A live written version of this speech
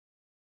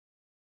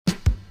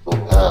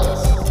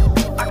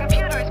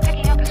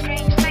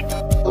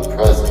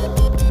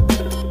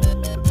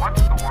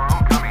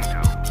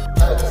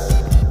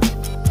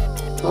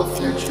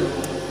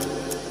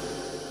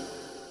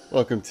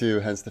Welcome to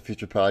Hence the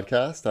Future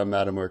podcast. I'm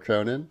Adam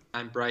Cronin,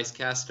 I'm Bryce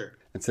Castor.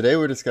 and today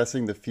we're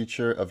discussing the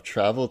future of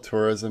travel,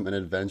 tourism, and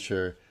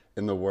adventure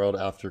in the world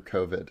after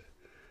COVID.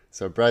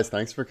 So, Bryce,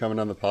 thanks for coming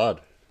on the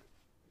pod.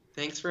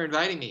 Thanks for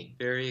inviting me.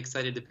 Very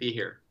excited to be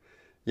here.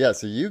 Yeah,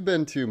 so you've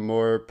been to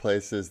more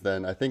places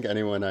than I think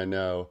anyone I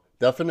know.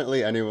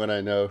 Definitely anyone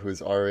I know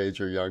who's our age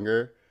or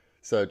younger.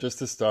 So, just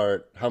to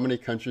start, how many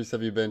countries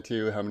have you been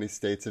to? How many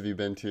states have you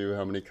been to?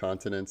 How many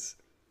continents?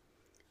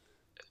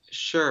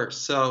 Sure.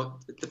 So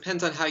it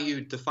depends on how you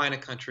define a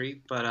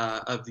country, but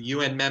of the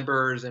UN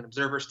members and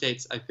observer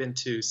states, I've been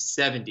to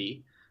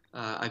 70.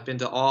 I've been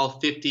to all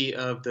 50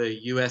 of the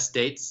US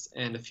states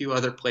and a few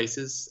other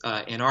places,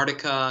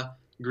 Antarctica,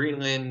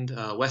 Greenland,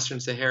 Western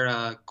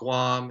Sahara,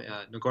 Guam,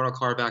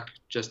 Nagorno-Karabakh,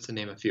 just to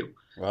name a few.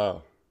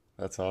 Wow,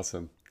 that's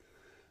awesome.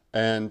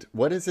 And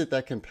what is it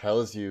that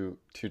compels you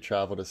to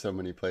travel to so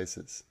many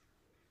places?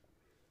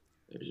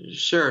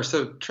 Sure.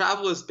 So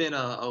travel has been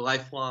a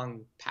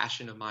lifelong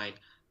passion of mine.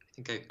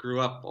 I think I grew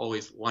up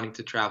always wanting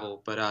to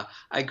travel, but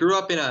I grew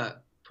up in a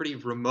pretty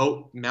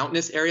remote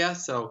mountainous area.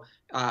 So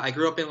I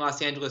grew up in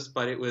Los Angeles,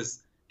 but it was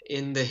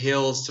in the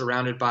hills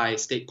surrounded by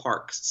state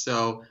parks.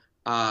 So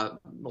a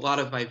lot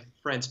of my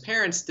friends'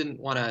 parents didn't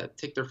want to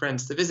take their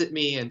friends to visit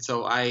me, and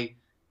so I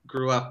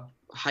grew up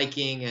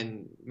hiking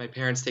and my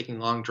parents taking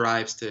long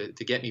drives to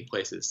get me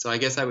places. So I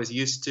guess I was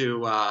used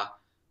to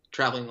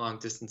traveling long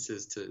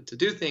distances to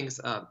do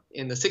things.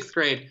 In the sixth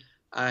grade,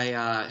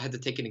 I had to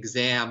take an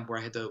exam where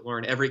I had to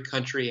learn every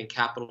country and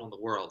capital in the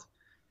world.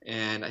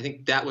 And I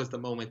think that was the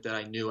moment that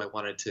I knew I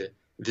wanted to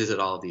visit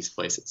all of these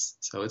places.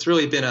 So it's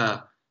really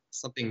been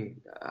something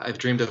I've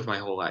dreamed of my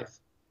whole life.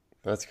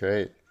 That's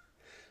great.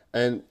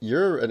 And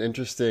you're an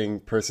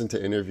interesting person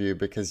to interview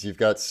because you've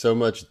got so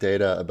much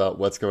data about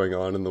what's going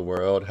on in the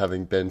world,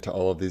 having been to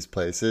all of these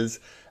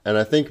places. And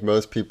I think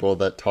most people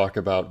that talk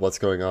about what's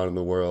going on in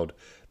the world,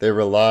 they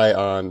rely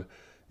on,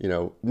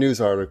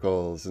 news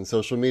articles and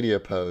social media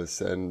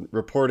posts and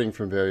reporting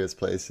from various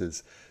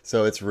places.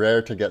 So it's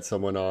rare to get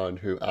someone on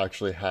who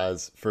actually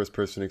has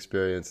first-person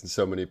experience in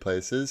so many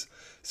places.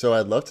 So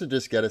I'd love to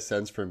just get a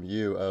sense from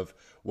you of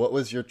what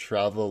was your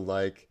travel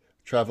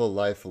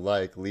life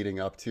like leading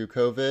up to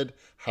COVID?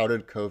 How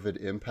did COVID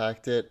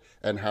impact it?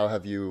 And how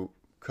have you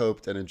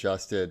coped and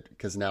adjusted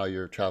because now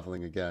you're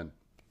traveling again?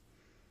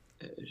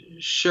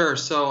 Sure.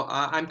 So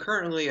I'm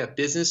currently a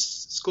business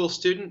school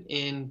student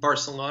in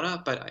Barcelona,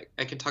 but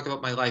I can talk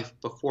about my life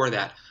before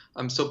that.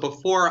 So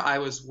before I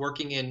was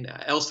working in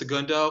El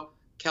Segundo,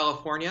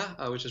 California,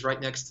 which is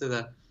right next to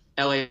the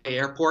LA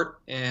airport.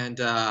 And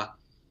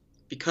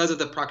because of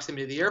the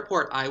proximity to the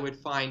airport, I would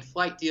find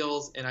flight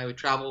deals and I would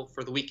travel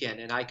for the weekend.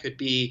 And I could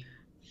be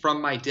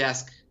from my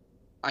desk,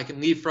 I can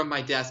leave from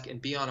my desk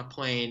and be on a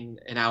plane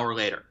an hour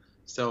later.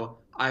 So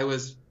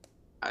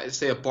I'd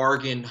say a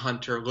bargain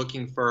hunter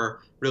looking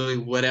for really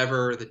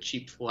whatever the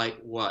cheap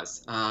flight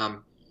was.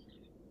 And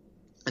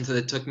so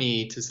that took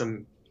me to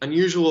some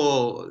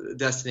unusual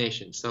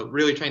destinations. So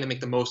really trying to make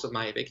the most of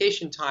my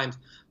vacation times.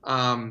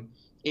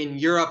 In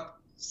Europe,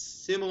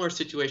 similar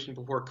situation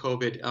before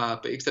COVID,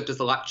 but except it's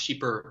a lot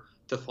cheaper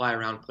to fly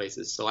around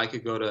places. So I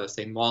could go to,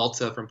 say,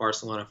 Malta from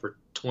Barcelona for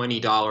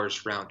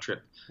 $20 round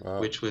trip, Wow.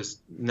 which was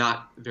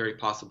not very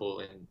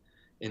possible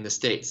in the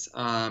States.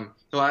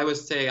 So I would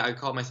say I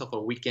call myself a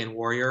weekend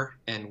warrior.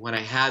 And when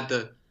I had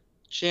the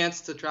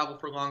chance to travel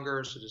for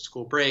longer, such as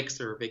school breaks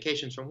or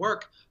vacations from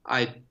work,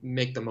 I'd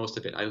make the most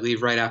of it. I'd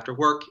leave right after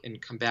work and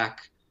come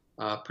back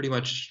pretty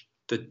much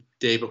the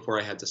day before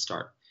I had to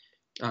start.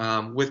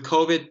 With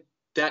COVID,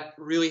 that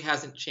really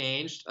hasn't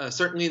changed.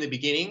 Certainly in the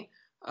beginning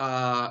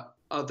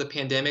of the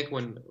pandemic,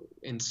 when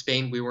in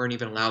Spain we weren't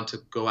even allowed to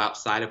go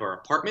outside of our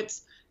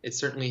apartments, it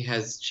certainly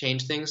has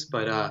changed things.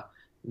 But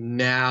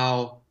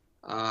now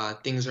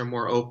things are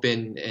more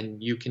open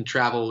and you can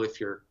travel if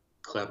you're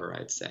clever,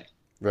 I'd say.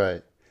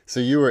 Right. So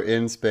you were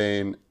in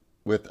Spain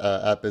with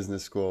at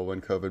business school when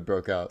COVID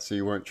broke out. So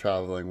you weren't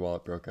traveling while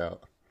it broke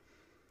out.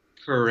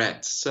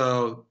 Correct.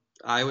 So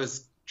I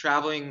was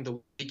traveling the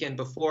weekend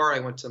before. I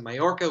went to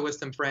Mallorca with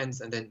some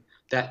friends, and then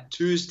that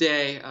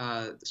Tuesday,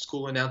 the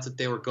school announced that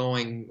they were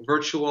going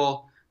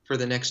virtual for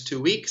the next 2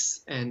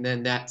 weeks. And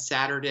then that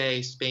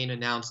Saturday, Spain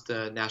announced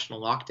a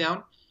national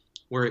lockdown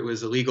where it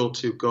was illegal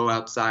to go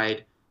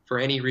outside for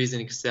any reason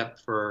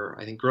except for,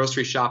 I think,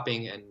 grocery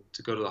shopping and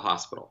to go to the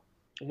hospital.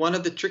 One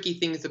of the tricky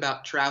things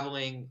about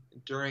traveling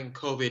during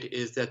COVID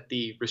is that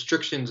the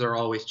restrictions are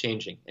always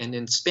changing. And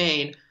in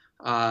Spain,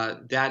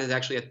 that is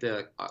actually at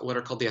the what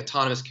are called the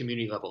autonomous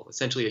community level,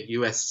 essentially a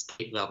U.S.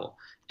 state level.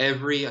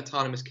 Every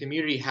autonomous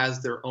community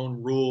has their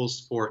own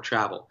rules for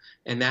travel,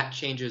 and that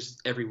changes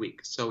every week.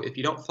 So if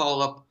you don't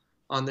follow up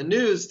on the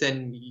news,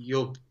 then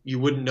you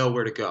wouldn't know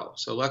where to go.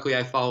 So luckily,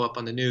 I follow up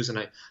on the news, and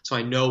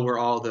I know where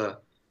all the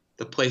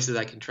places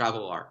I can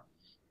travel are.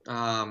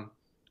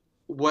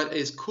 What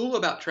is cool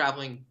about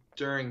traveling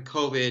during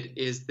COVID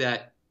is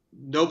that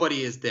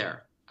nobody is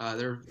there.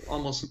 There are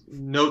almost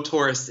no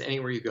tourists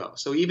anywhere you go.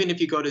 So even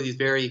if you go to these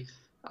very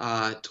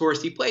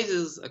touristy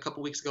places. A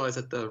couple weeks ago, I was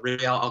at the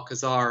Real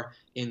Alcazar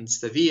in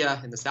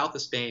Sevilla in the south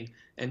of Spain,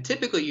 and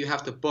typically you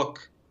have to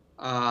book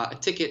a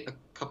ticket a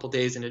couple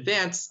days in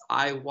advance.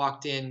 I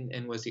walked in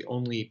and was the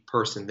only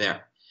person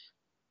there.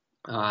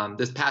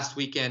 This past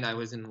weekend, I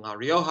was in La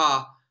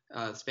Rioja,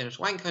 Spanish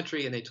wine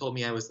country, and they told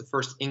me I was the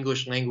first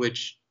English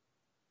language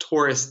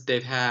tourist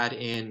they've had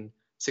in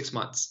 6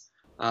 months.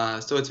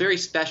 So it's very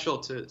special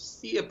to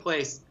see a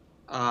place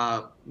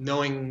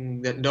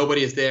knowing that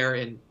nobody is there,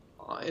 and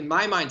in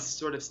my mind,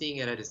 sort of seeing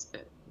it at its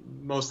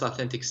most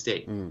authentic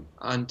state,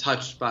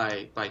 untouched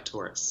by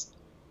tourists.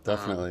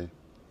 Definitely.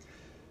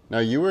 Now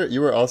you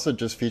were also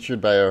just featured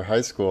by our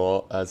high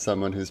school as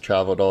someone who's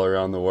traveled all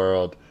around the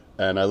world,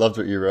 and I loved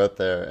what you wrote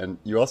there. And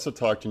you also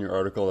talked in your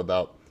article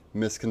about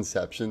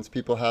misconceptions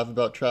people have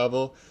about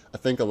travel. I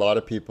think a lot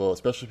of people,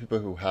 especially people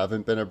who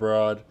haven't been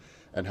abroad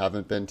and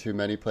haven't been to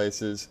many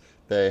places,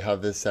 they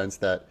have this sense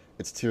that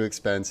it's too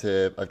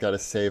expensive. I've got to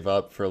save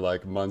up for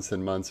like months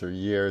and months or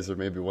years, or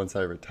maybe once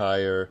I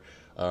retire.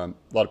 A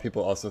lot of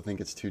people also think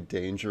it's too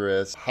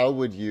dangerous. How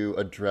would you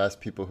address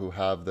people who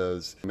have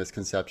those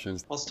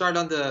misconceptions? I'll start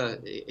on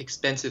the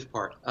expensive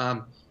part.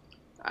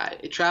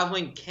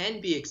 Traveling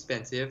can be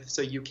expensive,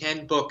 so you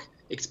can book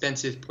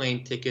expensive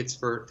plane tickets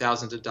for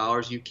thousands of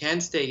dollars. You can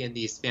stay in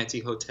these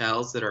fancy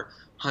hotels that are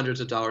hundreds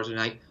of dollars a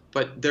night,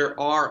 but there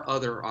are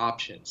other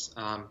options.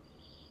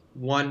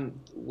 One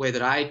way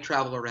that I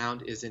travel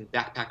around is in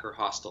backpacker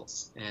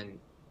hostels, and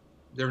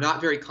they're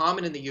not very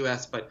common in the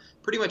US, but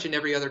pretty much in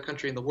every other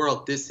country in the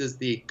world, this is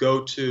the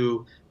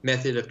go-to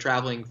method of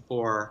traveling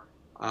for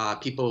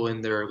people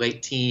in their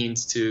late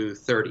teens to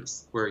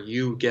 30s, where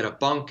you get a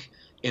bunk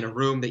in a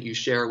room that you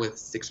share with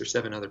 6 or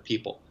 7 other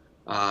people,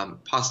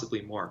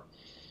 possibly more.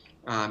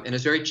 And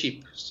it's very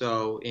cheap.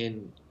 So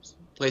in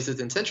places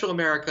in Central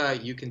America,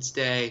 you can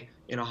stay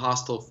in a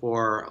hostel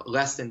for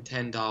less than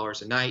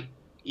 $10 a night.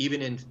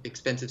 Even in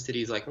expensive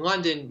cities like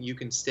London, you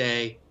can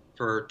stay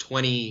for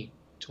 $20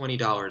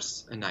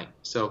 a night.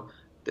 So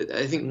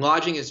I think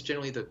lodging is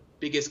generally the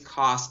biggest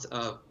cost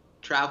of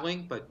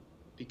traveling, but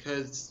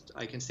because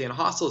I can stay in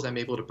hostels, I'm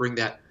able to bring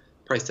that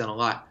price down a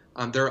lot.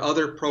 There are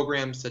other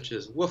programs such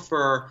as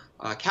Woofer,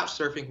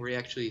 Couchsurfing, where you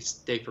actually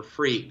stay for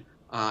free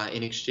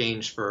in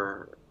exchange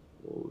for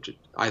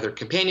either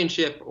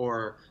companionship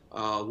or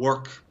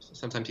work.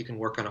 Sometimes you can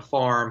work on a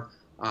farm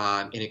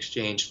in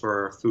exchange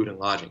for food and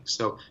lodging.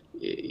 So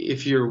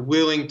if you're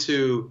willing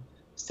to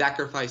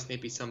sacrifice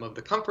maybe some of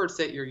the comforts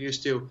that you're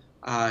used to,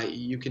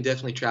 you can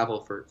definitely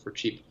travel for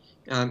cheap.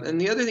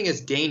 And the other thing is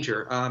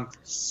danger.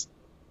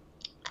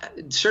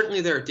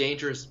 Certainly there are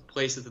dangerous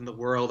places in the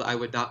world. I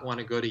would not want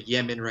to go to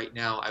Yemen right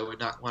now. I would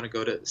not want to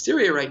go to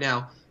Syria right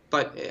now.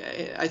 But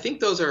I think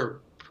those are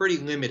pretty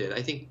limited.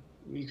 I think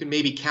you can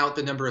maybe count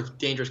the number of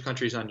dangerous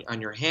countries on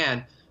your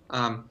hand.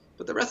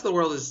 But the rest of the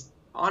world is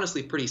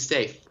honestly pretty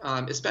safe,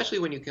 especially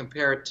when you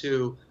compare it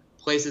to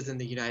places in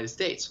the United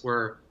States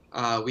where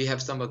we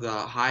have some of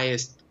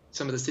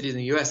the cities in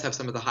the U.S. have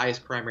some of the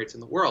highest crime rates in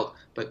the world,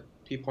 but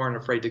people aren't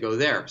afraid to go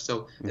there.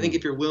 So I think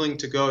if you're willing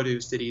to go to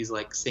cities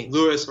like St.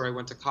 Louis, where I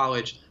went to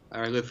college,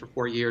 or I lived for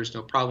 4 years,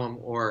 no problem,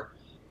 or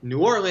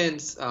New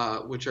Orleans,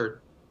 which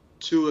are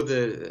two of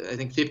the, I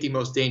think, 50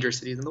 most dangerous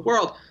cities in the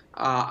world,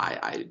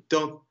 I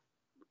don't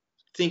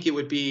think it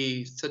would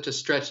be such a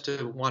stretch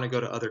to want to go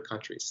to other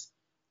countries.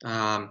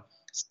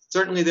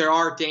 Certainly there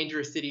are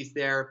dangerous cities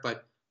there,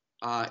 but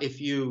if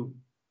you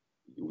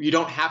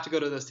don't have to go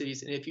to those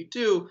cities, and if you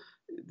do,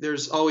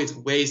 there's always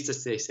ways to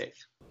stay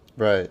safe.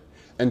 Right.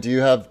 And do you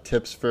have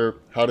tips for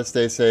how to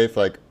stay safe?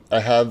 Like, I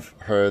have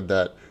heard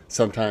that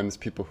sometimes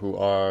people who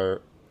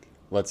are,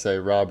 let's say,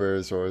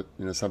 robbers or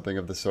something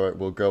of the sort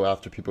will go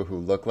after people who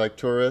look like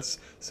tourists.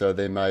 So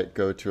they might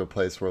go to a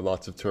place where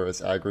lots of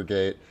tourists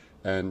aggregate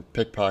and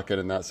pickpocket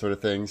and that sort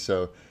of thing.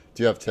 So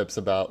do you have tips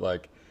about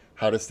like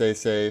how to stay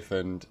safe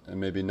and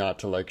maybe not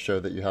to like show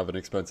that you have an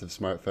expensive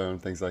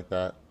smartphone, things like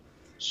that?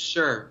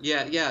 Sure.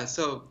 Yeah.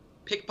 So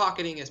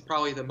pickpocketing is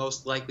probably the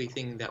most likely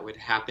thing that would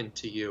happen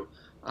to you.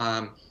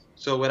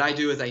 So what I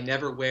do is I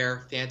never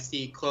wear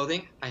fancy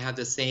clothing. I have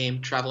the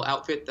same travel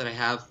outfit that I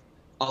have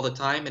all the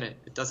time, and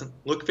it doesn't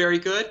look very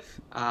good.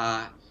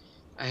 I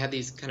have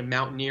these kind of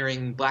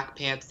mountaineering black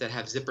pants that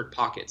have zippered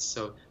pockets,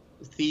 so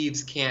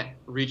thieves can't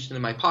reach into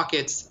my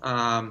pockets.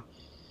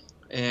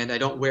 And I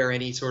don't wear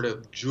any sort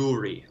of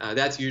jewelry.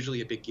 That's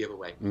usually a big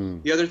giveaway.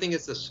 The other thing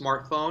is the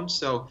smartphone.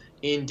 So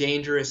in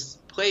dangerous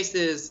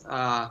places,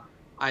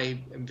 I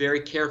am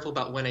very careful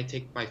about when I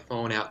take my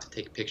phone out to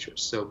take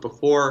pictures. So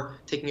before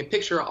taking a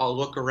picture, I'll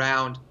look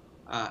around,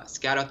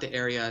 scout out the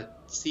area,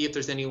 see if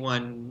there's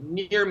anyone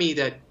near me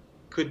that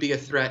could be a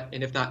threat,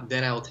 and if not,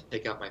 then I'll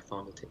take out my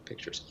phone to take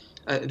pictures.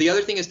 The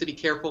other thing is to be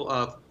careful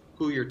of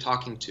who you're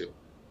talking to.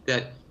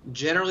 That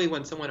generally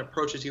when someone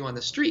approaches you on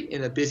the street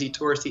in a busy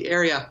touristy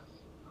area,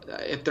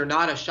 if they're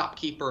not a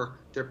shopkeeper,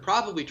 they're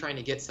probably trying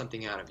to get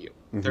something out of you.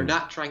 They're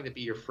not trying to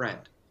be your friend.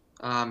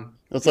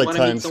 It's like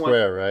Times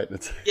Square,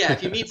 right? Yeah,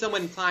 if you meet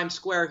someone in Times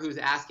Square who's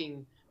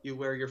asking you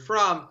where you're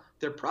from,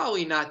 they're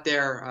probably not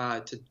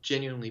there to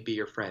genuinely be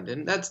your friend.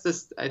 And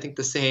that's I think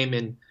the same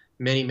in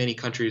many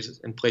countries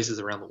and places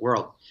around the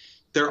world.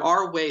 There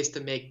are ways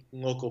to make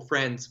local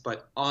friends,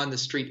 but on the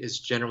street is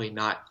generally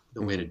not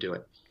the way to do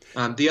it.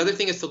 The other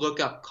thing is to look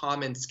up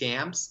common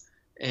scams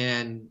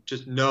and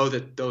just know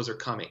that those are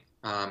coming.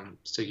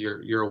 So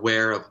you're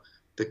aware of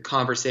the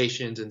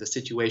conversations and the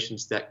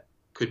situations that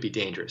could be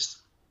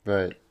dangerous.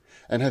 Right.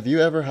 And have you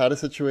ever had a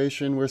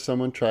situation where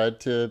someone tried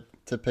to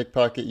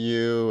pickpocket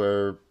you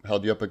or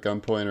held you up at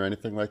gunpoint or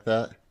anything like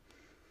that?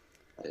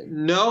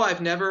 No,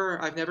 I've never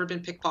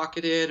been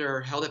pickpocketed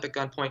or held up at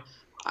gunpoint.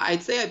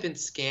 I'd say I've been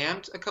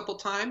scammed a couple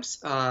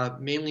times,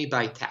 mainly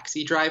by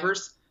taxi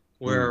drivers,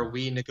 where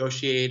we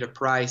negotiate a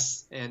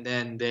price and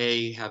then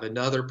they have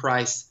another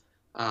price,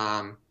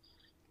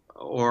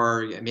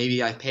 or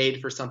maybe I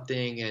paid for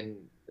something and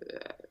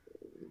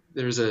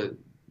there's a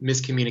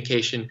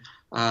miscommunication,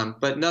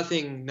 but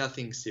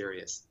nothing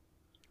serious.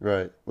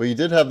 Right. Well, you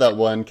did have that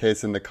one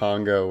case in the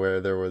Congo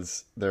where there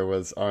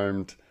was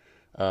armed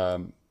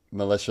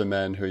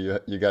militiamen who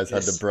you guys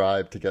had to Yes.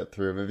 bribe to get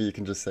through. Maybe you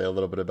can just say a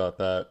little bit about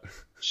that.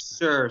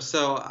 Sure.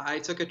 So I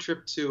took a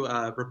trip to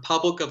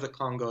Republic of the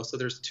Congo. So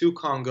there's two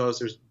Congos.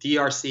 There's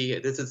DRC.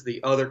 This is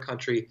the other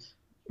country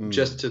Mm.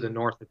 just to the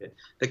north of it.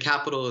 The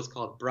capital is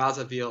called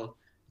Brazzaville,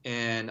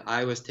 and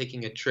I was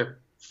taking a trip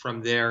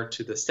from there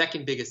to the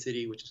second biggest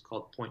city, which is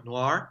called Pointe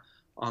Noire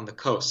on the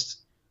coast.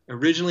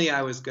 Originally,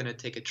 I was going to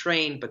take a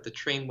train, but the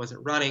train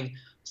wasn't running.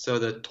 So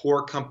the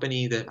tour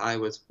company that I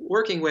was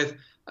working with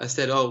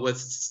said, "Oh,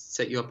 let's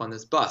set you up on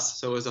this bus."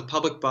 So it was a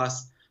public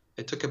bus.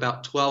 It took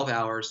about 12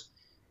 hours.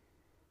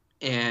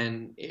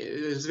 And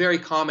it was very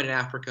common in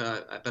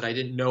Africa, but I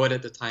didn't know it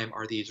at the time,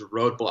 are these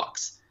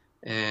roadblocks.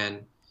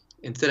 And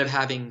instead of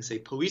having, say,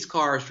 police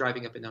cars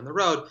driving up and down the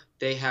road,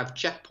 they have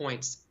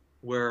checkpoints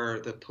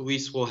where the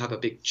police will have a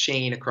big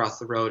chain across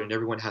the road and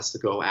everyone has to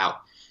go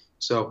out.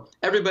 So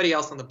everybody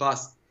else on the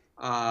bus,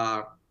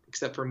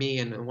 except for me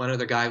and one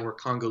other guy, were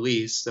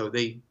Congolese. So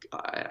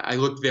I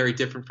looked very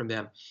different from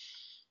them.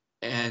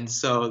 And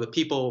so the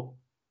people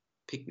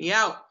picked me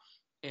out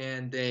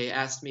and they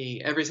asked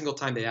me every single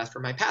time. They asked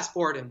for my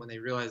passport, and when they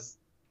realized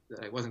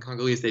that I wasn't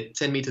Congolese, they'd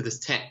send me to this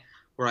tent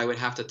where I would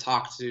have to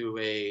talk to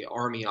a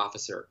army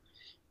officer,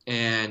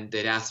 and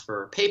they'd ask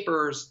for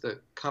papers.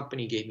 The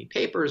company gave me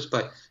papers,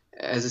 but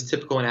as is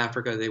typical in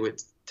Africa, they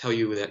would tell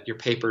you that your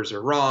papers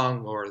are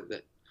wrong, or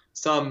that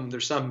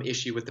there's some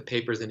issue with the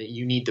papers and that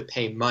you need to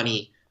pay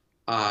money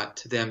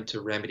to them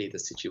to remedy the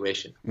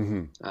situation.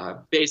 Hmm.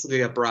 Basically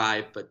a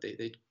bribe, but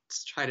they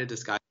try to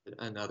disguise it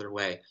another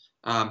way.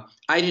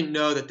 I didn't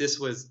know that this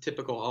was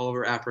typical all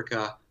over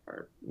Africa,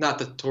 or not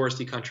the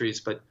touristy countries,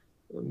 but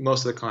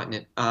most of the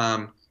continent.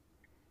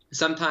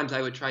 Sometimes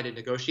I would try to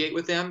negotiate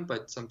with them,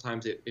 but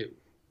sometimes it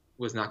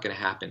was not going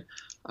to happen.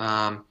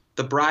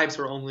 The bribes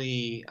were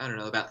only, I don't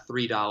know, about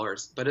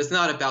 $3, but it's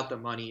not about the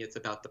money, it's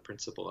about the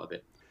principle of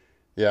it.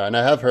 Yeah, and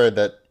I have heard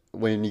that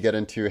when you get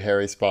into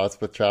hairy spots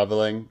with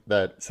traveling,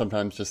 that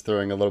sometimes just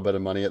throwing a little bit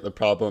of money at the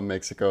problem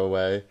makes it go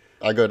away.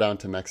 I go down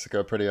to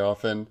Mexico pretty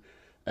often,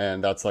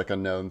 and that's like a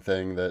known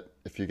thing that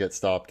if you get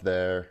stopped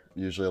there,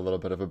 usually a little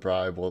bit of a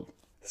bribe will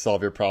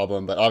solve your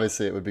problem. But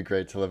obviously, it would be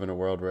great to live in a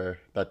world where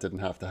that didn't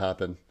have to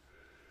happen.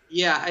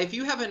 Yeah, if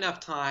you have enough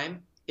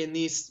time in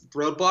these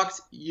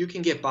roadblocks, you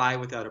can get by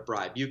without a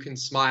bribe. You can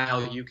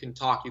smile, you can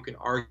talk, you can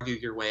argue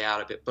your way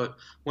out of it. But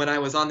when I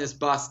was on this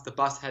bus, the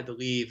bus had to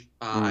leave.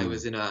 I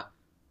was in a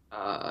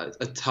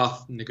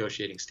tough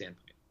negotiating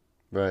standpoint.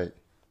 Right.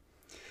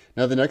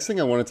 Now, the next thing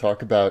I want to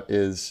talk about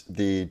is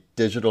the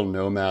digital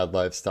nomad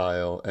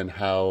lifestyle and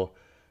how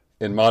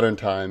in modern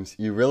times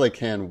you really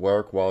can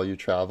work while you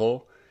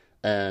travel.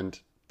 And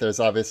there's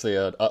obviously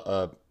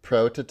a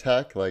pro to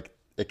tech, like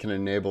it can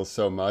enable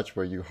so much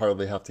where you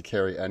hardly have to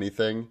carry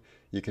anything.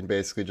 You can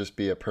basically just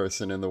be a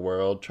person in the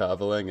world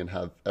traveling and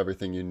have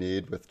everything you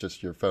need with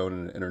just your phone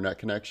and an internet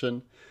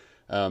connection.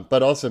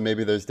 But also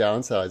maybe there's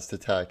downsides to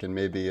tech, and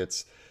maybe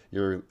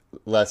you're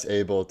less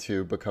able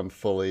to become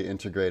fully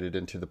integrated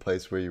into the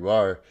place where you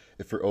are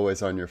if you're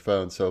always on your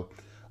phone. So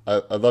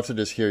I'd love to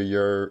just hear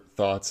your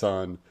thoughts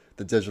on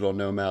the digital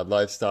nomad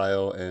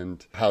lifestyle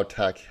and how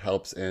tech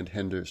helps and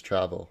hinders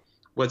travel.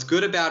 What's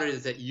good about it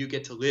is that you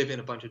get to live in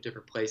a bunch of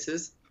different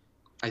places.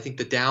 I think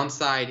the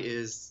downside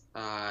is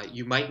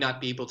you might not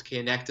be able to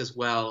connect as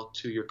well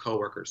to your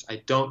coworkers.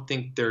 I don't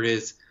think there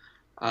is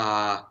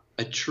a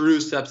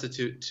true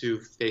substitute to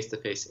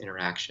face-to-face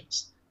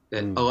interactions.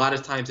 That a lot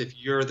of times, if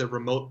you're the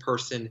remote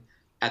person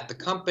at the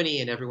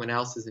company and everyone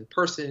else is in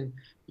person,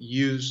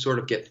 you sort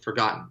of get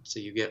forgotten.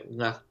 So you get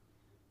left.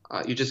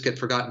 You just get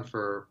forgotten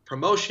for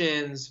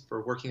promotions,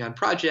 for working on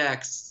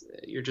projects.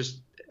 You're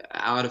just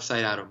out of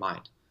sight, out of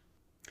mind.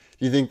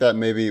 Do you think that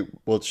maybe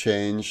will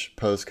change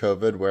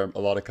post-COVID, where a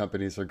lot of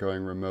companies are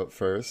going remote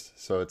first,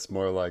 so it's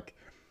more like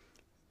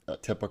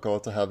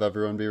typical to have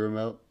everyone be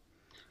remote?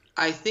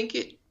 I think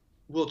it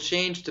will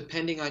change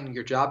depending on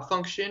your job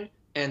function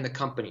and the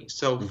company.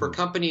 So for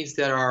companies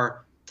that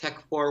are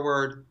tech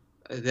forward,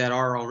 that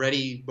are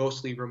already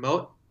mostly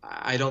remote,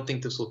 I don't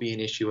think this will be an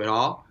issue at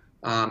all.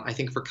 I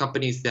think for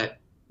companies that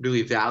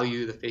really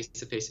value the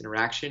face-to-face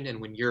interaction,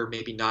 and when you're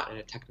maybe not in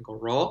a technical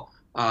role,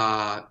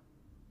 uh,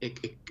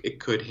 it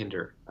could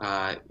hinder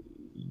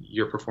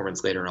your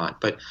performance later on.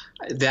 But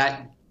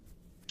that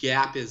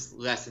gap is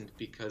lessened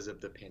because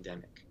of the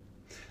pandemic.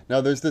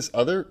 Now, there's this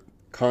other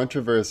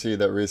controversy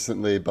that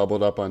recently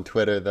bubbled up on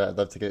Twitter that I'd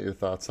love to get your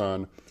thoughts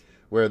on,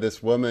 where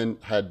this woman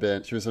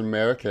she was an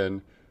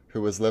American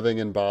who was living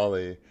in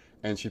Bali,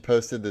 and she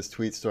posted this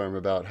tweet storm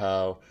about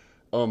how,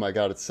 oh my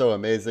God, it's so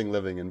amazing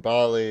living in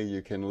Bali.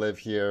 You can live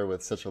here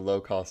with such a low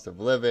cost of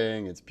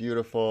living. It's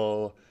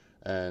beautiful.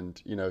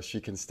 And, she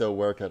can still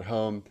work at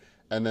home.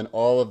 And then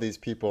all of these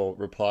people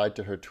replied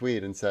to her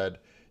tweet and said,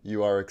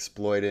 you are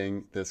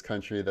exploiting this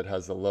country that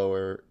has a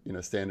lower,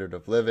 standard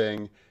of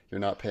living. You're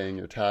not paying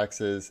your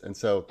taxes. And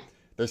so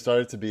there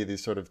started to be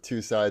these sort of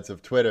two sides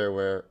of Twitter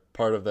where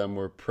part of them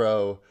were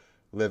pro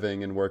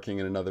living and working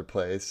in another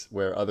place,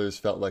 where others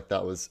felt like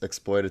that was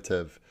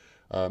exploitative.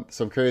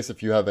 So I'm curious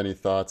if you have any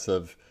thoughts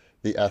of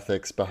the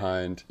ethics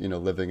behind,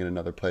 living in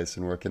another place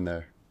and working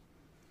there.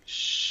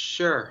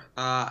 Sure,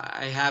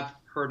 I have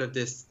heard of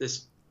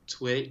this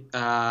tweet,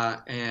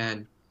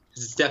 and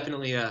it's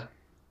definitely a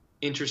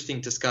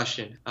interesting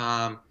discussion.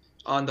 On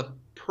the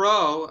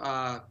pro,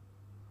 I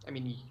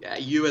mean,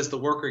 you as the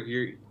worker,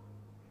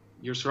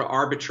 you're sort of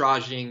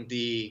arbitraging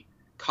the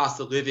cost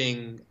of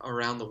living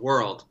around the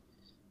world,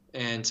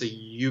 and so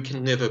you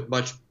can live a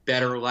much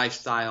better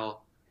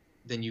lifestyle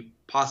than you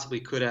possibly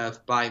could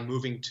have by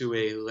moving to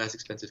a less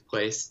expensive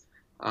place.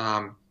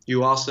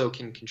 You also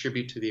can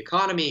contribute to the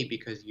economy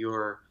because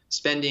you're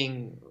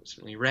spending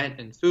certainly rent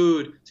and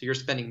food, so you're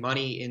spending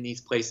money in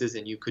these places,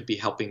 and you could be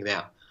helping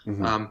them.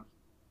 Mm-hmm.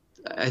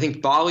 I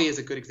think Bali is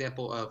a good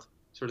example of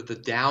sort of the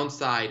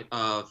downside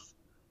of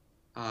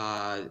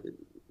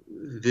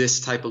this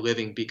type of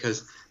living,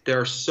 because there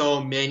are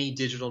so many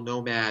digital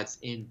nomads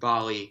in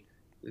Bali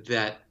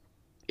that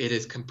it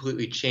has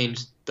completely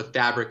changed the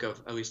fabric of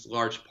at least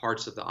large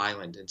parts of the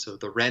island. And so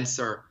the rents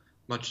are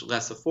much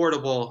less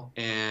affordable,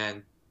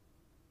 and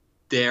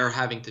they're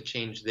having to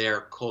change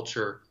their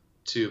culture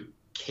to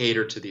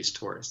cater to these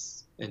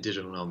tourists and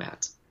digital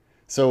nomads.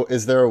 So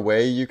is there a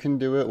way you can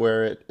do it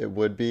where it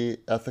would be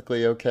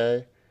ethically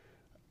okay?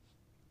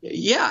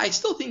 Yeah, I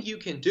still think you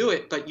can do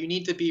it, but you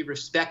need to be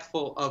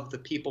respectful of the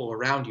people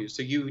around you.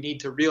 So you need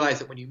to realize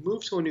that when you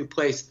move to a new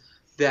place,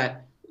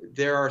 that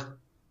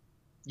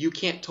you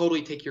can't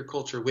totally take your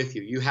culture with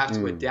you. You have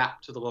to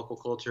adapt to the local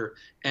culture,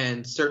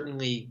 and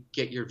certainly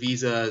get your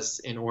visas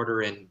in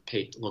order and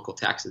pay local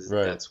taxes if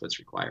Right. that's what's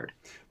required.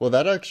 Well,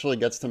 that actually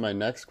gets to my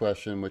next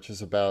question, which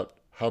is about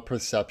how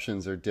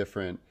perceptions are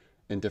different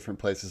in different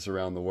places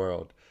around the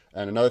world.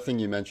 And another thing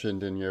you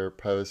mentioned in your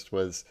post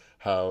was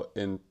how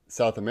in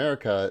South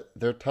America,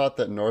 they're taught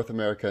that North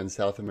America and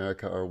South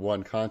America are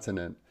one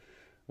continent,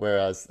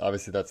 whereas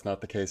obviously that's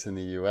not the case in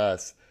the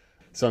US.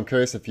 So I'm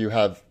curious if you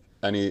have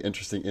any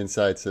interesting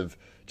insights of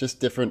just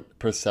different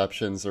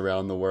perceptions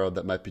around the world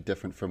that might be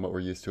different from what we're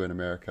used to in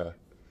America.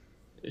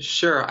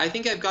 Sure. I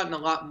think I've gotten a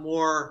lot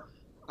more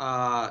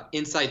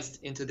insights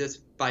into this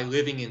by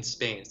living in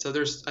Spain. So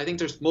I think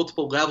there's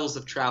multiple levels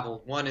of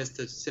travel. One is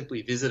to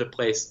simply visit a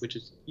place, which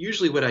is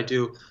usually what I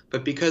do.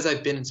 But because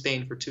I've been in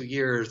Spain for 2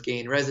 years,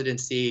 gained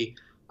residency,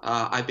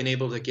 I've been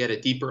able to get a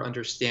deeper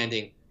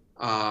understanding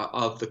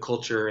of the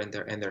culture and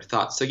their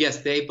thoughts. So yes,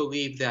 they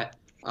believe that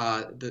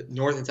the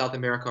North and South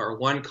America are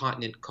one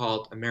continent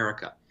called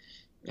America.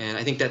 And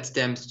I think that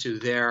stems to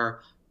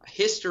their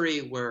history,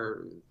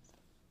 where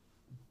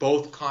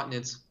both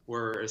continents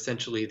were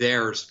essentially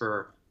theirs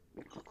for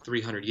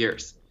 300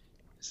 years.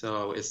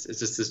 So it's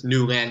just this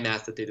new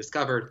landmass that they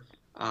discovered.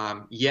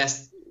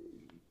 Yes,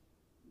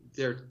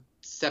 they're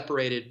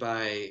separated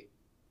by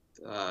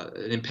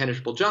an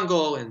impenetrable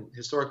jungle, and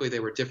historically they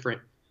were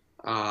different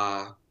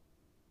land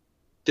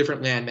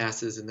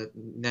masses. And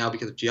now,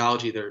 because of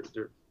geology, there's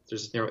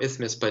this narrow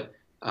isthmus, but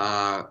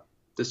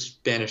the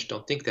Spanish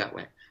don't think that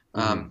way.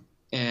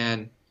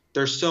 And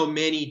there's so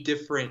many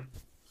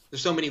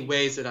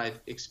ways that I've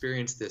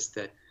experienced this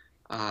that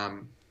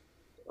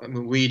I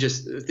mean,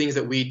 things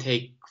that we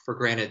take for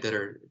granted that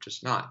are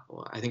just not.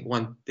 I think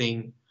one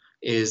thing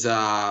is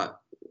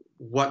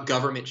what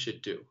government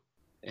should do.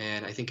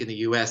 And I think in the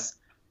U.S.,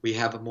 we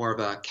have more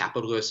of a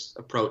capitalist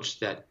approach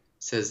that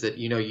says that,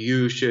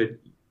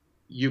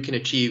 you can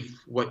achieve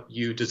what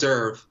you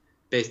deserve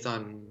based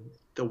on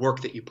the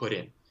work that you put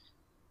in.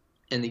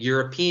 And the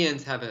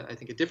Europeans have, I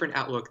think, a different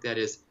outlook, that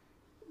is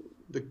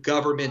the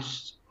government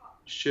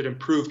should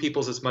improve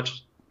people's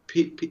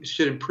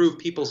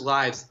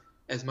lives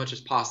as much as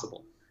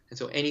possible. And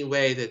so any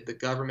way that the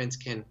governments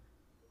can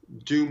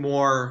do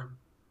more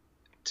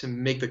to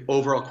make the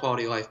overall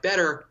quality of life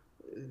better,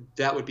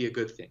 that would be a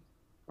good thing.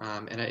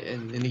 And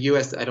in the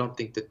U.S., I don't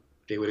think that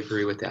they would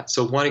agree with that.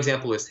 So one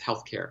example is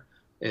healthcare,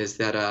 is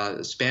that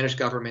the Spanish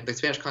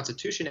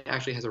Constitution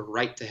actually has a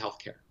right to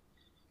healthcare.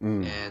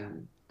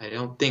 And I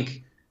don't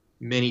think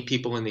many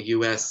people in the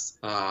U.S.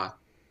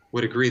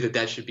 Would agree that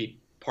that should be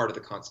part of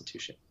the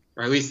Constitution,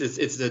 or at least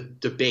it's a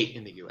debate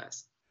in the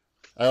U.S.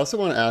 I also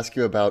want to ask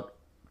you about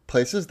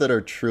places that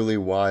are truly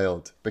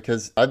wild,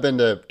 because I've been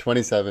to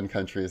 27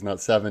 countries,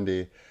 not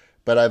 70,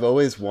 but I've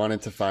always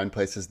wanted to find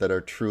places that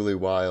are truly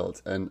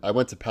wild. And I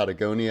went to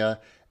Patagonia,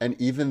 and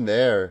even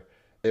there,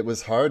 it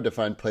was hard to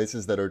find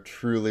places that are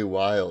truly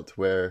wild,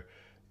 where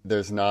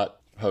there's not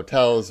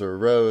hotels or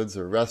roads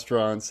or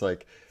restaurants.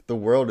 Like the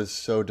world is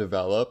so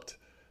developed,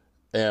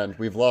 and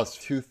we've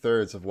lost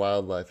two-thirds of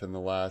wildlife in the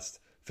last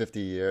 50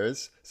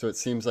 years. So it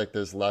seems like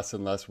there's less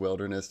and less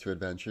wilderness to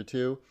adventure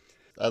to.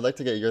 I'd like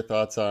to get your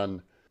thoughts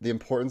on the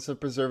importance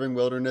of preserving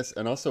wilderness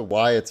and also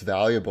why it's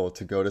valuable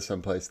to go to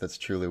some place that's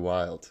truly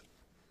wild.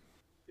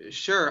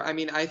 Sure. I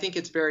mean, I think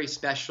it's very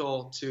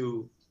special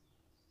to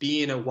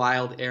be in a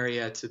wild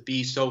area, to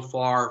be so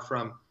far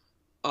from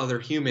other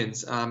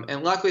humans.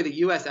 And luckily, the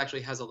U.S.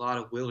 actually has a lot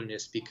of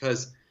wilderness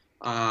because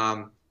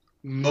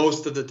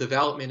most of the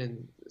development,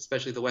 in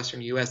especially the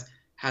Western U.S.,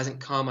 hasn't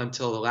come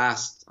until the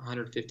last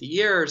 150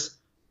 years.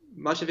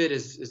 Much of it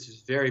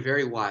is very,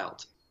 very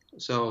wild.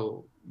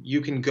 So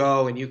you can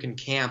go and you can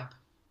camp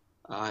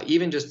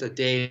even just a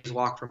day's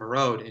walk from a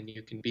road, and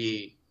you can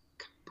be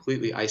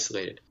completely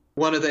isolated.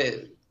 One of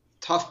the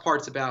tough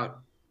parts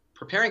about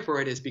preparing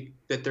for it is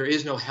that there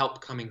is no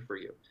help coming for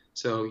you.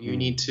 So you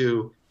need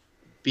to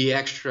be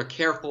extra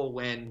careful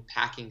when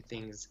packing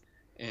things,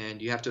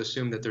 and you have to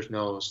assume that there's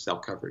no cell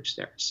coverage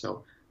there.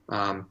 So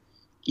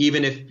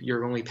even if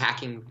you're only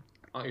packing,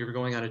 you're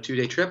going on a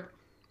 2-day trip,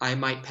 I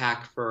might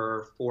pack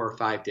for 4 or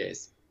 5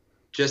 days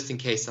just in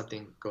case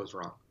something goes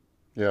wrong.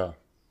 Yeah,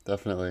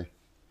 definitely.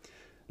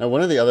 Now,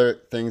 one of the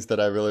other things that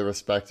I really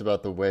respect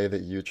about the way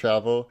that you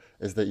travel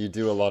is that you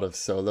do a lot of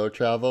solo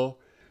travel.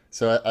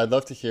 So I'd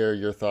love to hear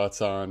your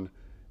thoughts on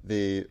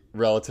the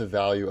relative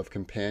value of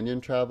companion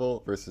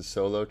travel versus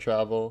solo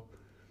travel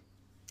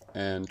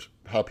and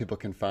how people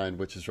can find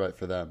which is right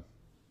for them.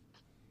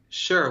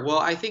 Sure. Well,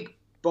 I think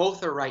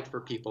both are right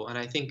for people, and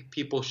I think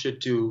people should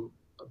do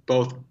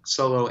both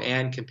solo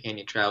and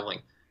companion traveling.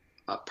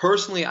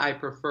 Personally, I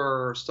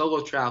prefer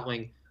solo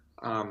traveling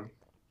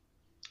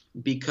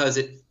because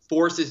it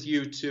forces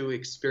you to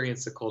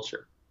experience the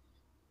culture.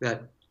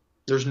 That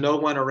there's no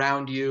one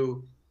around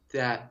you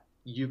that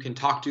you can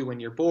talk to when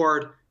you're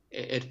bored.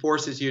 It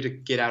forces you to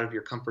get out of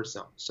your comfort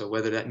zone. So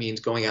whether that means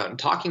going out and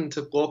talking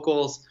to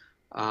locals,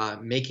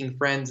 making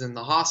friends in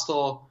the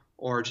hostel,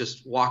 or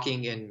just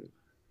walking and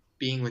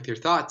being with your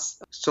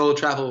thoughts, solo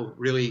travel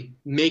really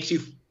makes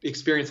you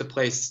experience a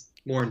place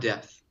more in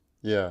depth.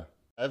 Yeah.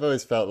 I've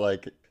always felt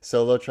like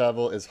solo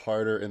travel is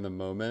harder in the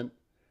moment,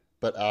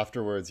 but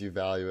afterwards you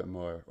value it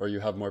more or you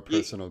have more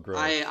personal growth.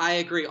 I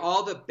agree.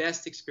 All the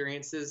best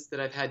experiences that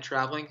I've had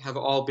traveling have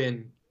all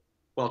been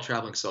while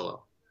traveling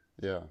solo.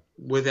 Yeah.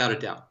 Without a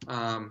doubt.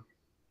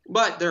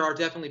 But there are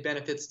definitely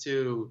benefits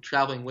to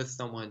traveling with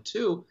someone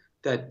too,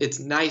 that it's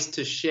nice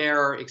to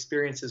share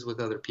experiences with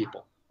other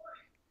people.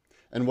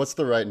 And what's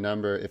the right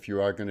number if you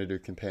are going to do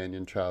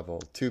companion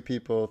travel? 2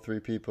 people, 3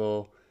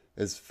 people?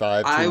 Is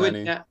 5 too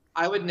many?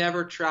 I would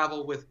never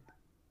travel with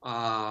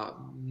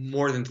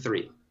more than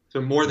 3,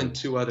 so more than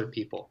 2 other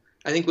people.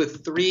 I think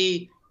with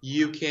 3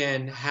 you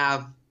can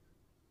have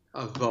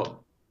a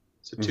vote.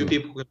 So 2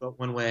 people can vote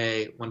one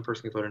way, one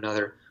person can vote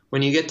another.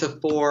 When you get to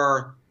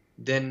 4,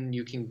 then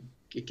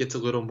it gets a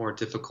little more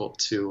difficult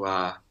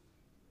to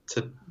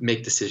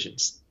make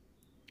decisions.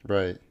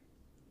 Right.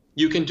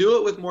 You can do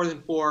it with more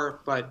than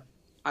 4, but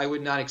I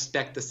would not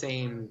expect the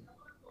same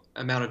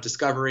amount of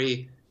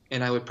discovery,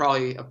 and I would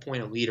probably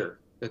appoint a leader.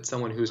 That's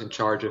someone who's in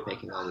charge of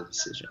making all the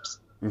decisions.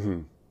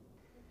 Mm-hmm.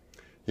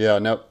 Yeah.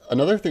 Now,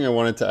 another thing I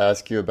wanted to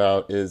ask you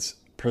about is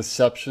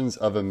perceptions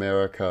of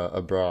America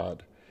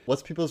abroad.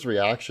 What's people's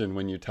reaction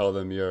when you tell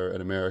them you're an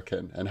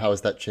American, and how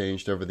has that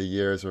changed over the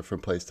years or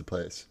from place to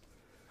place?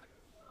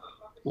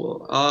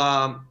 Well,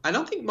 I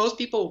don't think most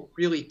people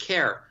really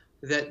care.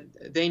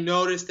 That they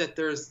notice that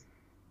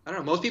I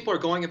don't know, most people are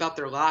going about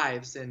their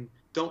lives and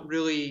don't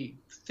really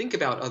think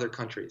about other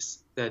countries.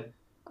 That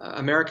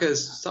America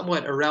is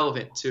somewhat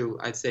irrelevant to,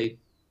 I'd say,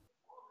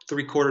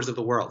 3/4 of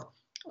the world.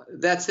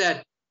 That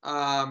said,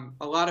 a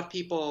lot of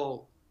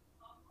people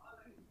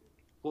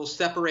will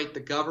separate the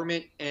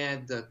government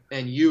and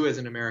you as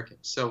an American.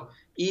 So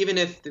even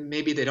if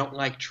maybe they don't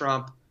like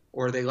Trump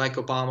or they like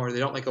Obama or they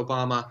don't like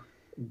Obama,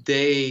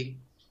 they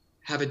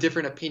have a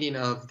different opinion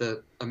of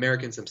the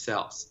Americans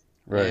themselves.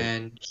 Right.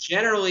 And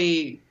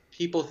generally,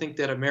 people think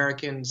that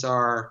Americans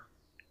are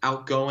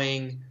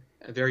outgoing,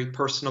 very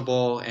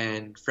personable,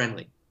 and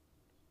friendly.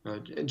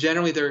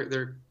 Generally,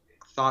 they're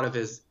thought of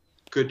as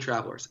good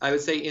travelers. I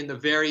would say in the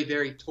very,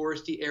 very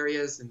touristy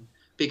areas and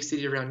big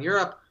cities around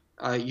Europe,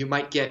 you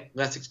might get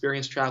less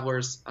experienced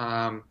travelers,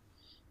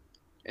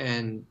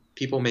 and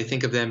people may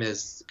think of them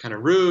as kind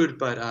of rude,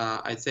 but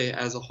I'd say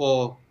as a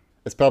whole,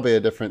 it's probably a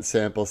different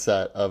sample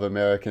set of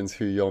Americans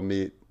who you'll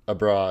meet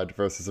abroad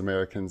versus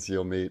Americans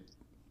you'll meet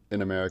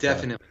in America.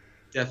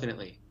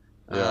 Definitely.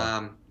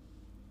 Yeah.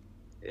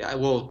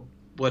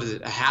 What is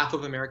it? A half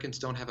of Americans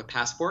don't have a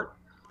passport.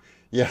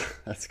 Yeah,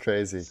 that's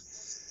crazy.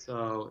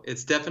 So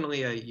it's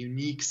definitely a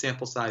unique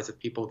sample size of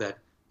people that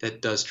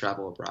does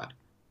travel abroad.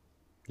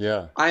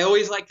 Yeah. I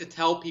always like to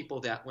tell people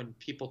that when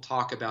people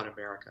talk about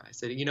America. I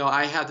said,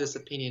 I have this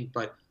opinion,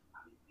 but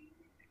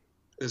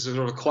there's sort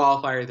of a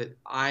qualifier that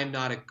I'm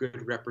not a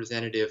good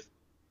representative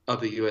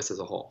of the U.S. as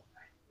a whole.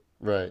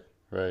 Right,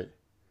 right.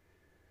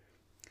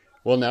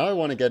 Well, now I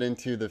want to get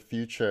into the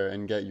future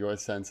and get your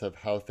sense of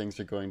how things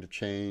are going to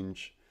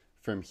change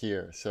from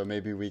here. So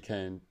maybe we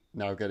can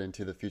now get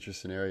into the future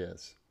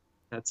scenarios.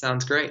 That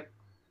sounds great.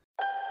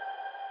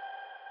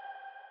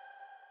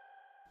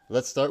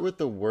 Let's start with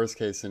the worst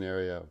case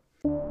scenario.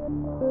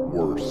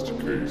 Worst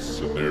case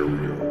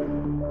scenario.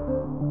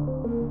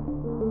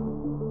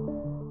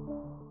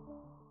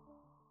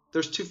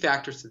 There's two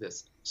factors to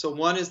this. So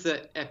one is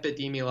the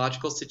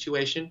epidemiological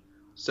situation.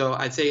 So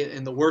I'd say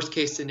in the worst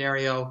case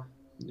scenario,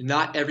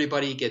 not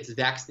everybody gets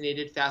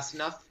vaccinated fast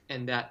enough,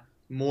 and that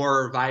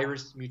more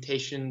virus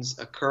mutations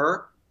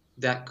occur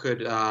that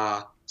could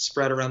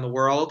spread around the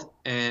world,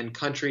 and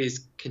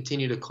countries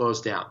continue to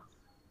close down.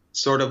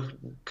 Sort of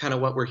kind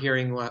of what we're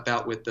hearing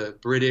about with the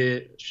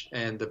British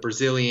and the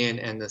Brazilian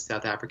and the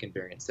South African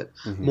variants, that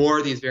more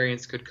of these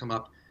variants could come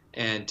up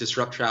and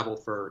disrupt travel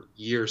for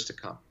years to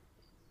come.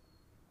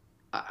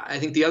 I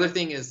think the other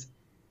thing is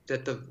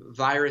that the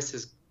virus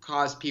has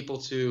caused people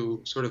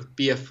to sort of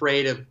be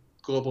afraid of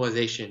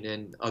globalization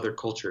and other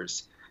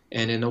cultures.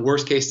 And in the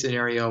worst case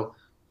scenario,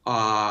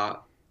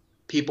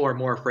 people are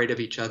more afraid of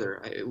each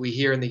other. We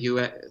hear in the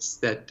U.S.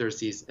 that there's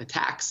these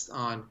attacks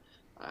on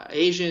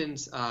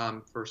Asians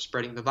for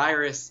spreading the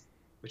virus,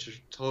 which is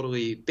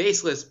totally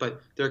baseless,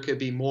 but there could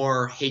be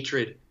more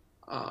hatred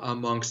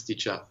amongst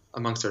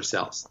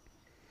ourselves.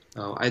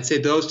 I'd say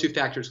those two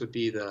factors would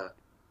be the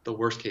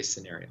worst case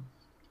scenario.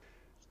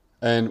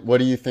 And what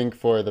do you think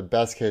for the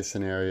best case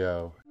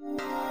scenario?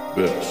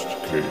 Best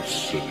case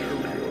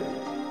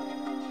scenario.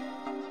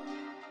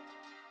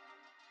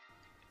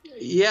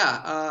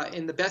 Yeah,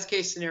 in the best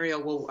case scenario,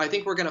 well, I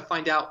think we're going to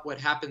find out what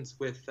happens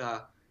with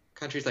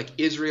countries like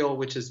Israel,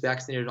 which has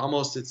vaccinated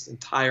almost its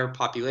entire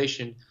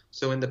population.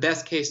 So in the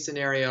best case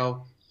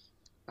scenario,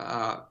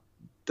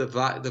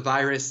 the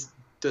virus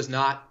does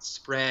not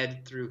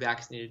spread through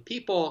vaccinated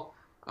people,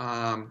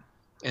 and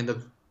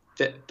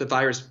the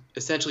virus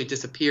essentially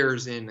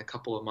disappears in a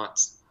couple of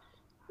months.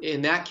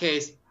 In that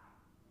case,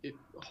 it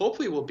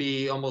hopefully will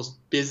be almost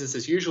business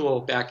as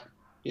usual back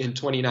in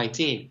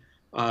 2019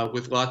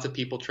 with lots of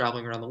people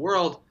traveling around the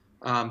world.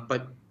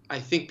 But I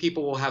think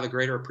people will have a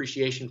greater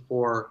appreciation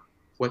for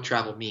what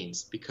travel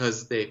means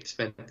because they've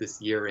spent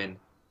this year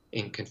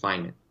in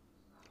confinement.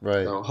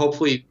 Right. So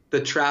hopefully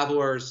the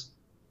travelers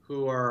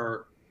who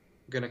are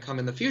going to come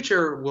in the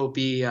future will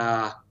be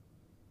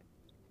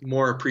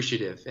more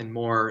appreciative and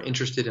more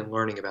interested in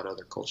learning about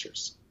other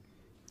cultures.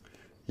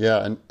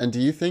 Yeah, and do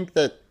you think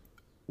that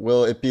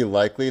will it be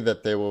likely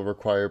that they will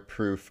require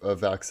proof of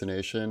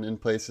vaccination in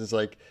places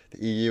like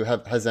the EU?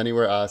 Has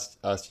anywhere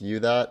asked you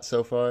that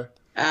so far?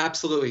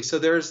 Absolutely. So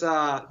there's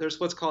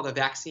what's called a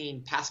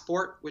vaccine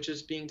passport, which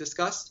is being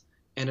discussed,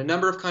 and a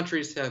number of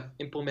countries have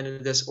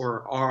implemented this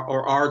or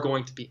are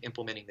going to be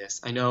implementing this.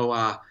 I know,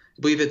 I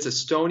believe it's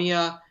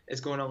Estonia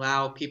is going to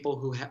allow people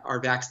who are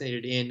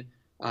vaccinated in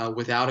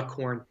without a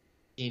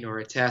quarantine or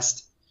a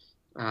test.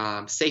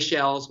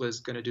 Seychelles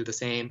was going to do the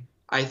same.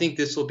 I think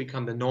this will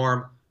become the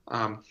norm.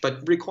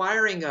 But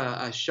requiring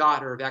a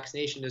shot or a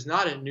vaccination is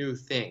not a new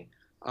thing.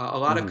 A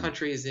lot of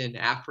countries in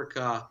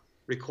Africa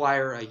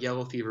require a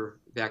yellow fever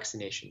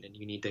vaccination, and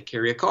you need to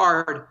carry a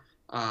card.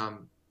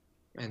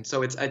 And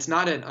so it's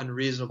not an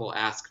unreasonable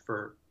ask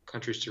for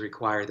countries to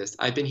require this.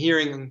 I've been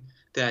hearing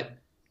that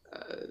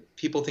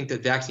people think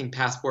that vaccine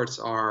passports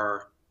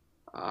are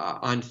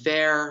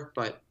unfair,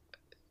 but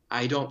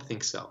I don't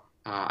think so.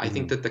 I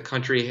think that the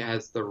country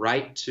has the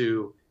right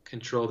to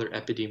control their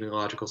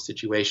epidemiological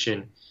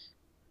situation,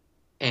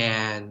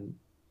 and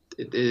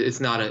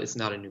it's not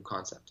a new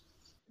concept.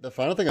 The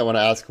final thing I want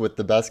to ask with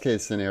the best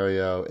case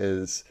scenario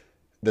is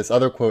this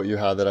other quote you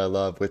have that I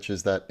love, which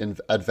is that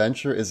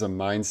adventure is a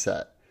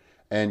mindset.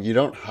 And you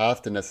don't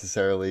have to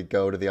necessarily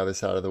go to the other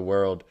side of the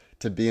world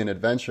to be an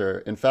adventurer.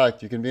 In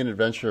fact, you can be an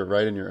adventurer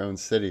right in your own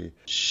city.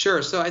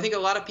 Sure. So I think a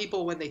lot of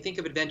people, when they think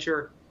of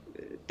adventure,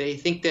 they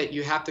think that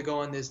you have to go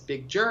on this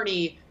big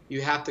journey,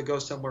 you have to go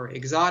somewhere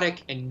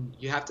exotic, and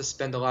you have to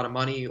spend a lot of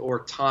money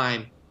or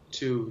time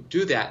to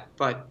do that.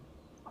 But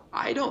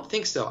I don't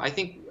think so. I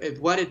think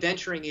what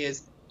adventuring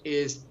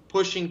is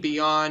pushing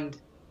beyond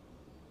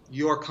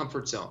your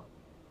comfort zone.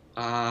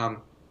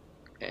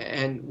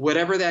 And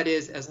whatever that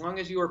is, as long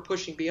as you are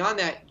pushing beyond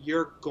that,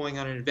 you're going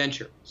on an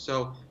adventure.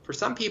 So for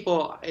some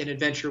people, an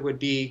adventure would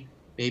be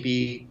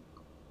maybe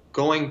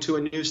going to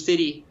a new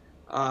city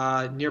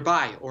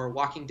nearby, or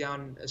walking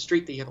down a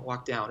street that you haven't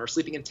walked down, or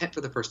sleeping in a tent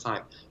for the first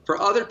time.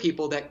 For other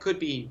people, that could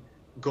be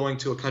going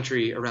to a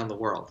country around the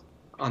world,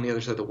 on the other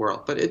side of the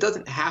world. But it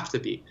doesn't have to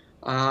be.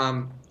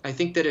 I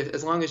think that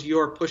as long as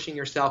you're pushing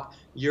yourself,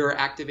 you're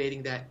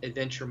activating that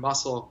adventure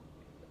muscle,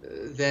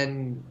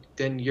 then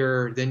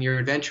you're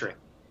adventuring.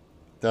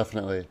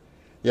 Definitely.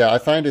 Yeah, I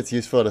find it's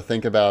useful to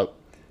think about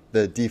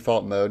the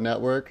default mode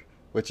network,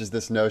 which is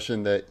this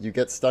notion that you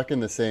get stuck in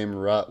the same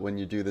rut when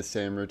you do the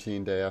same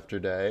routine day after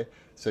day.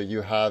 So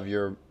you have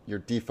your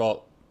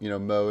default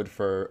mode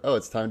for, oh,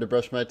 it's time to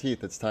brush my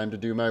teeth, it's time to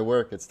do my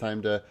work, it's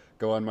time to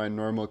go on my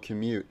normal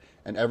commute,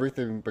 and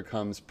everything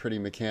becomes pretty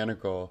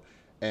mechanical,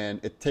 and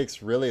it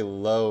takes really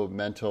low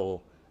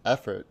mental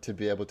effort to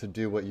be able to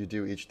do what you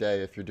do each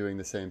day if you're doing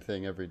the same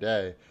thing every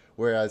day.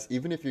 Whereas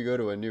even if you go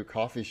to a new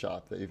coffee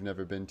shop that you've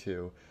never been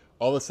to,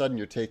 all of a sudden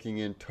you're taking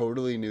in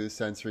totally new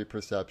sensory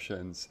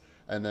perceptions,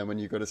 and then when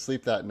you go to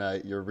sleep that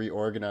night, you're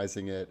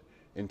reorganizing it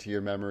into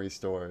your memory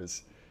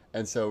stores.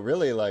 And so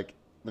really, like,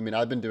 I mean,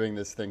 I've been doing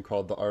this thing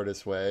called the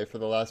Artist Way for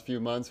the last few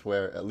months,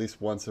 where at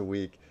least once a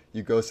week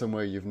you go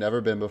somewhere you've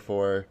never been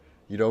before,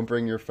 you don't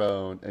bring your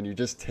phone, and you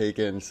just take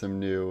in some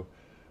new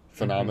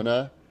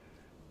phenomena.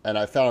 And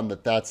I found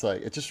that that's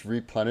like, it just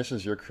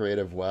replenishes your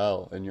creative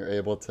well, and you're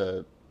able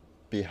to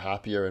be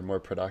happier and more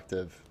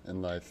productive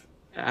in life.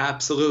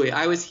 Absolutely.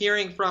 I was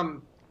hearing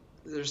from,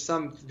 there's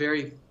some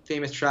very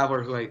famous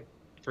traveler who I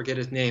forget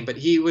his name, but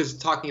he was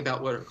talking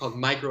about what are called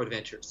micro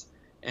adventures.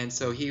 And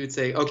so he would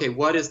say, okay,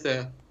 what is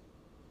the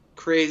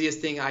craziest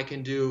thing I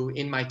can do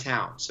in my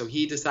town? So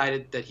he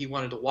decided that he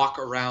wanted to walk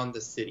around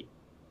the city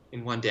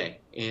in one day.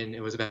 And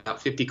it was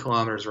about 50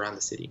 kilometers around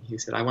the city. He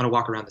said, I want to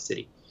walk around the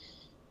city.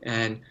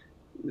 And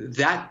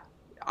that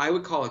I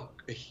would call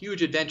a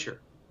huge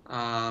adventure,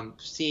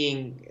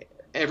 seeing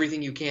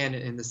everything you can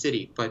in the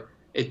city, but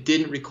it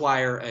didn't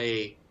require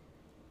a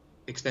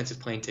expensive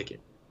plane ticket.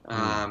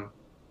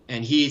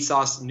 And he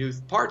saw some new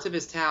parts of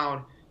his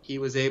town. He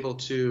was able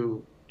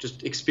to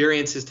just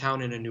experience his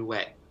town in a new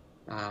way.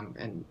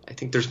 And I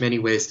think there's many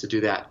ways to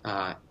do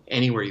that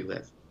anywhere you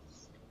live.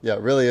 Yeah,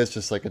 it really is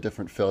just like a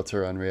different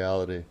filter on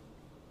reality.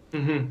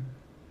 Mm-hmm.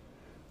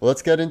 Well,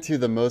 let's get into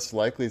the most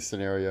likely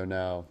scenario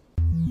now.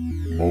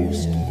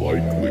 Most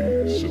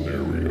likely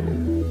scenario.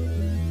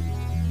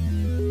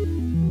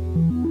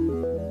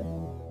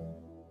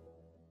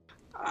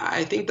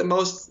 I think the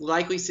most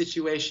likely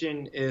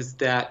situation is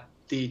that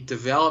the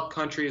developed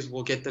countries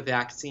will get the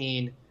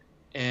vaccine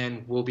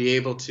and will be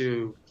able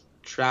to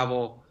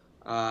travel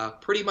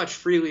pretty much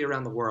freely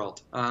around the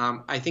world.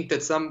 I think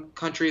that some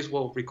countries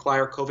will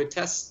require COVID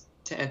tests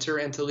to enter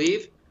and to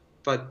leave,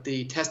 but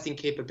the testing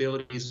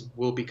capabilities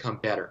will become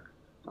better.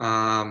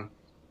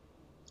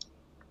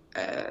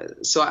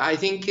 So I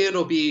think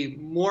it'll be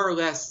more or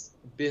less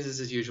business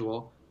as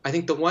usual. I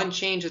think the one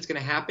change that's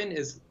going to happen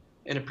is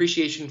an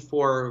appreciation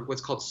for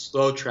what's called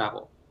slow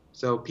travel.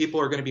 So people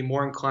are going to be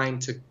more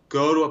inclined to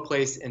go to a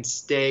place and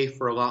stay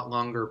for a lot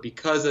longer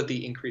because of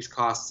the increased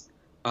costs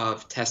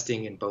of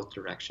testing in both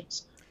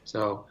directions.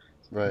 So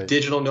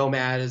digital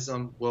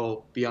nomadism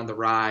will be on the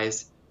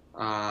rise.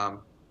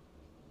 Renting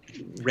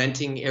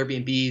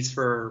Airbnbs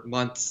for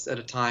months at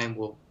a time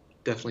will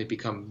definitely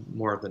become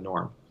more of the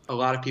norm. A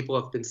lot of people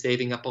have been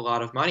saving up a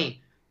lot of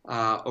money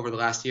over the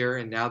last year,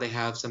 and now they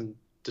have some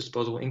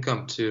disposable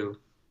income to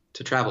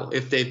travel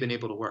if they've been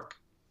able to work.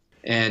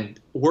 And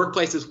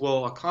workplaces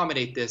will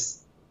accommodate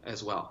this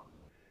as well.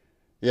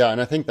 Yeah,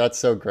 and I think that's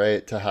so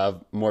great to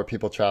have more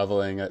people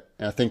traveling. And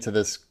I think to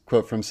this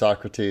quote from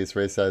Socrates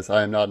where he says,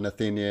 I am not an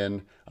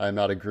Athenian, I am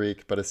not a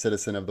Greek, but a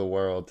citizen of the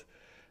world.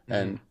 Mm-hmm.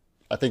 And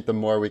I think the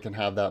more we can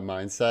have that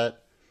mindset,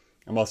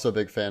 I'm also a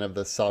big fan of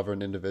the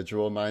sovereign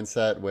individual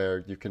mindset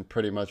where you can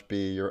pretty much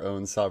be your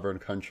own sovereign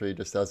country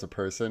just as a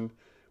person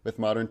with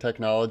modern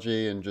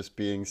technology and just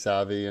being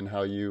savvy in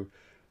how you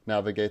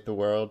navigate the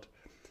world.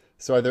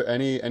 So are there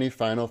any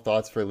final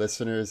thoughts for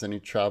listeners, any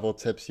travel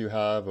tips you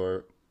have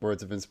or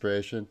words of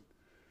inspiration?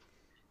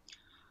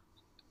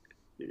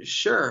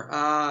 Sure.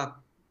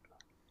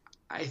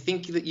 I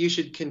think that you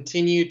should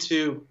continue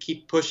to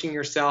keep pushing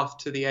yourself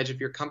to the edge of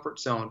your comfort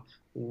zone,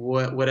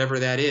 whatever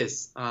that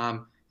is.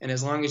 And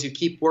as long as you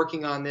keep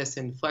working on this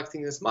and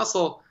flexing this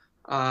muscle,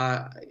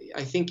 I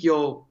think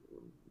you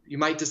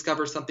might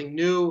discover something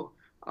new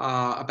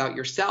about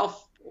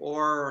yourself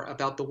or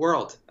about the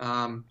world.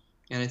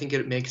 And I think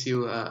it makes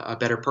you a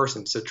better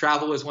person. So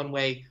travel is one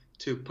way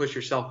to push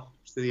yourself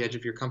to the edge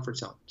of your comfort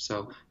zone.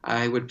 So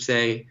I would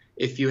say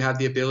if you have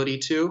the ability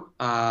to,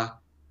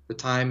 the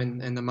time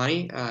and the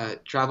money,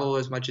 travel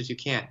as much as you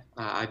can.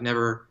 I've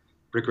never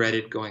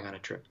regretted going on a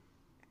trip.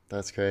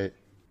 That's great.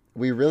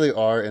 We really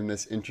are in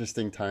this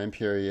interesting time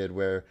period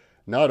where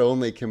not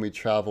only can we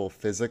travel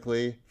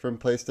physically from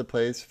place to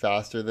place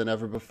faster than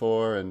ever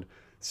before, and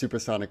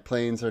supersonic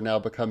planes are now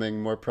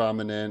becoming more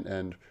prominent,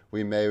 and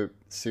we may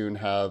soon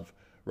have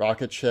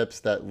rocket ships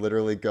that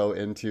literally go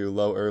into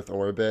low Earth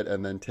orbit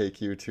and then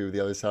take you to the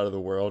other side of the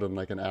world in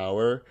like an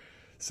hour.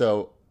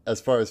 So as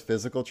far as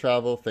physical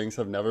travel, things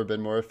have never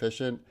been more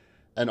efficient.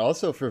 And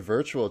also for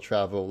virtual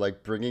travel,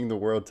 like bringing the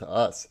world to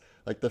us,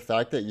 like the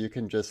fact that you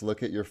can just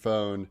look at your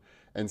phone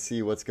and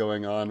see what's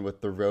going on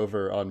with the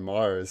rover on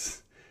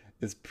Mars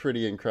is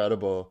pretty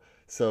incredible.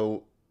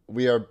 So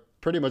we are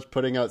pretty much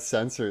putting out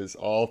sensors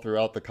all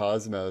throughout the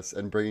cosmos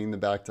and bringing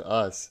them back to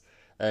us.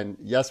 And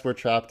yes, we're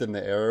trapped in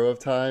the arrow of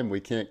time.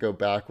 We can't go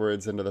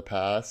backwards into the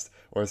past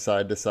or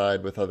side to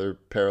side with other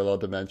parallel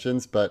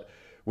dimensions, but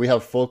we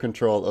have full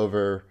control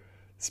over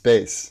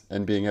space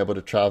and being able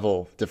to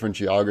travel different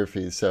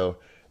geographies. So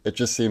it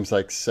just seems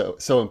like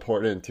so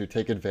important to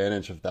take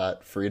advantage of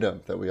that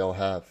freedom that we all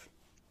have.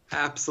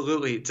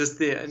 Absolutely. Just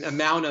the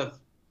amount of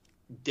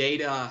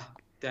data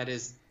that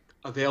is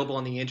available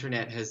on the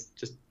internet has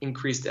just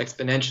increased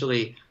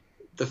exponentially.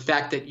 The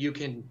fact that you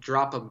can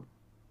drop a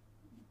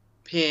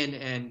pin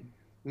and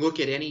look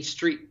at any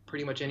street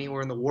pretty much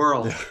anywhere in the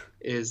world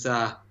is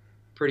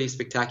pretty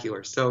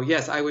spectacular. So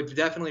yes, I would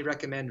definitely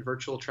recommend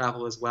virtual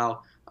travel as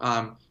well.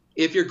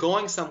 If you're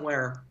going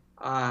somewhere,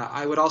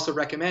 I would also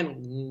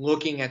recommend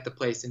looking at the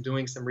place and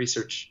doing some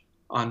research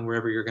on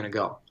wherever you're going to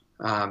go.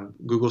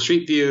 Google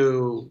Street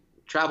View,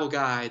 travel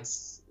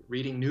guides,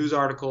 reading news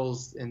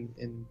articles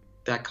in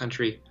that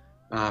country.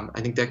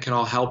 I think that can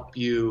all help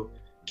you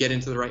get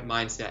into the right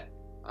mindset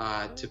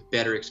to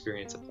better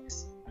experience a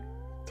place.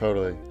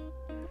 Totally.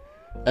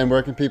 And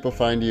where can people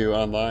find you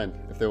online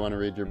if they want to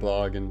read your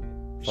blog and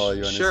follow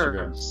you on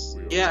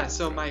Instagram? Yeah,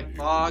 so my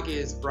blog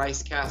is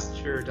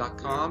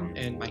brycecaster.com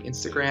and my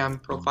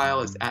Instagram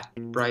profile is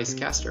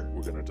 @brycecaster.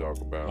 We're going to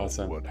talk about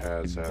what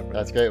has happened.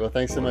 That's great. Well,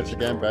 thanks so much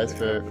again, Bryce,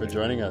 for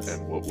joining us.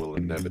 And what will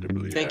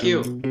inevitably Thank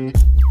happen. you.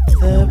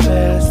 The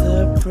past,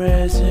 the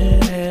present.